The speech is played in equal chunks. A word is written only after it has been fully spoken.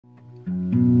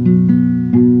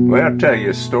Well, I'll tell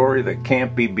you a story that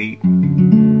can't be beat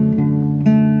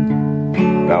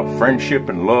about friendship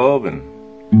and love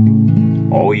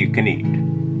and all you can eat.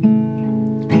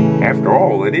 After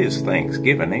all, it is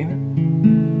Thanksgiving, ain't it?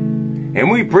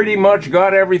 And we pretty much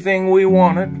got everything we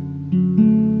wanted.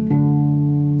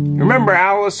 Remember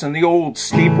Alice and the old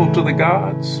Steeple to the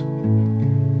Gods?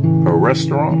 Her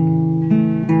restaurant?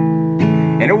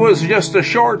 And it was just a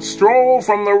short stroll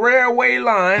from the railway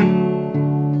line.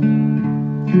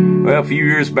 Well, a few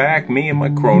years back, me and my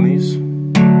cronies,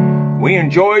 we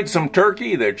enjoyed some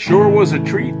turkey that sure was a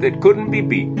treat that couldn't be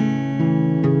beat.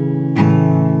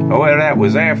 Oh, well, that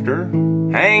was after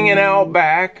hanging out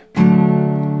back,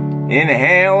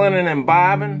 inhaling and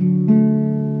imbibing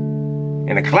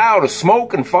in a cloud of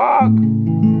smoke and fog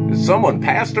as someone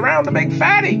passed around the big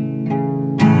fatty.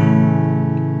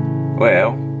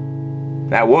 Well,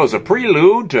 that was a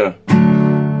prelude to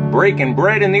breaking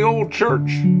bread in the old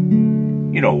church.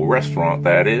 You know, restaurant,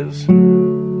 that is.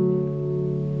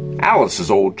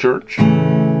 Alice's old church.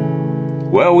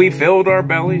 Well, we filled our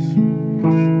bellies.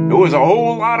 It was a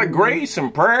whole lot of grace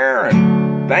and prayer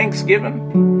and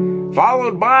thanksgiving,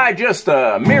 followed by just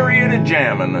a myriad of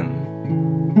jamming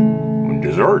and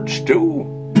desserts, too.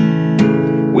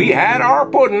 We had our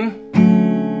pudding.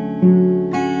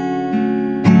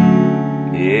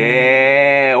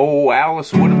 Yeah, oh,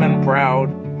 Alice would have been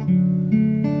proud.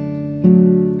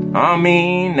 I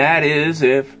mean, that is,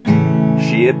 if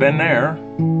she had been there.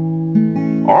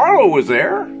 Arlo was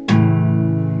there.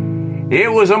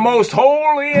 It was a most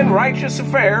holy and righteous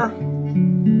affair.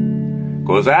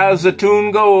 'Cause as the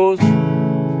tune goes,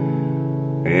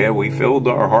 yeah, we filled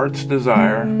our heart's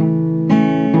desire.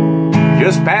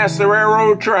 Just past the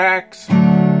railroad tracks.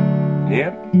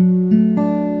 Yep.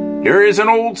 There is an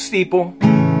old steeple.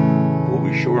 Well,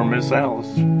 we sure miss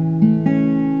Alice.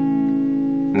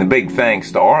 And a big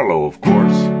thanks to Arlo, of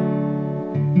course.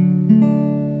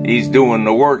 He's doing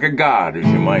the work of God, as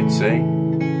you might say.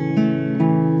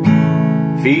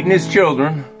 Feeding his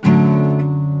children.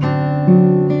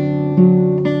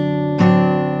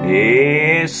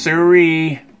 Yes,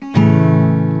 sirree.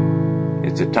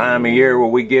 It's a time of year where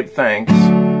we give thanks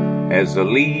as the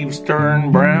leaves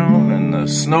turn brown and the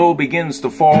snow begins to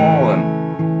fall,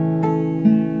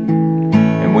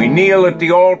 and we kneel at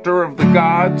the altar of the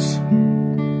gods,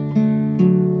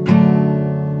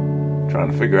 trying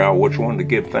to figure out which one to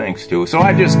give thanks to. So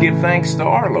I just give thanks to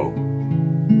Arlo.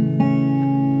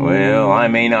 Well, I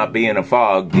may not be in a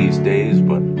fog these days,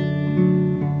 but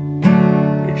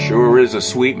it sure is a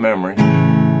sweet memory.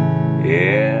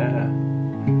 Yeah,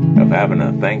 of having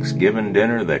a Thanksgiving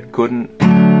dinner that couldn't,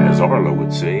 as Arlo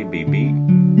would say, be beat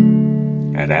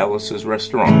at Alice's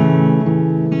restaurant.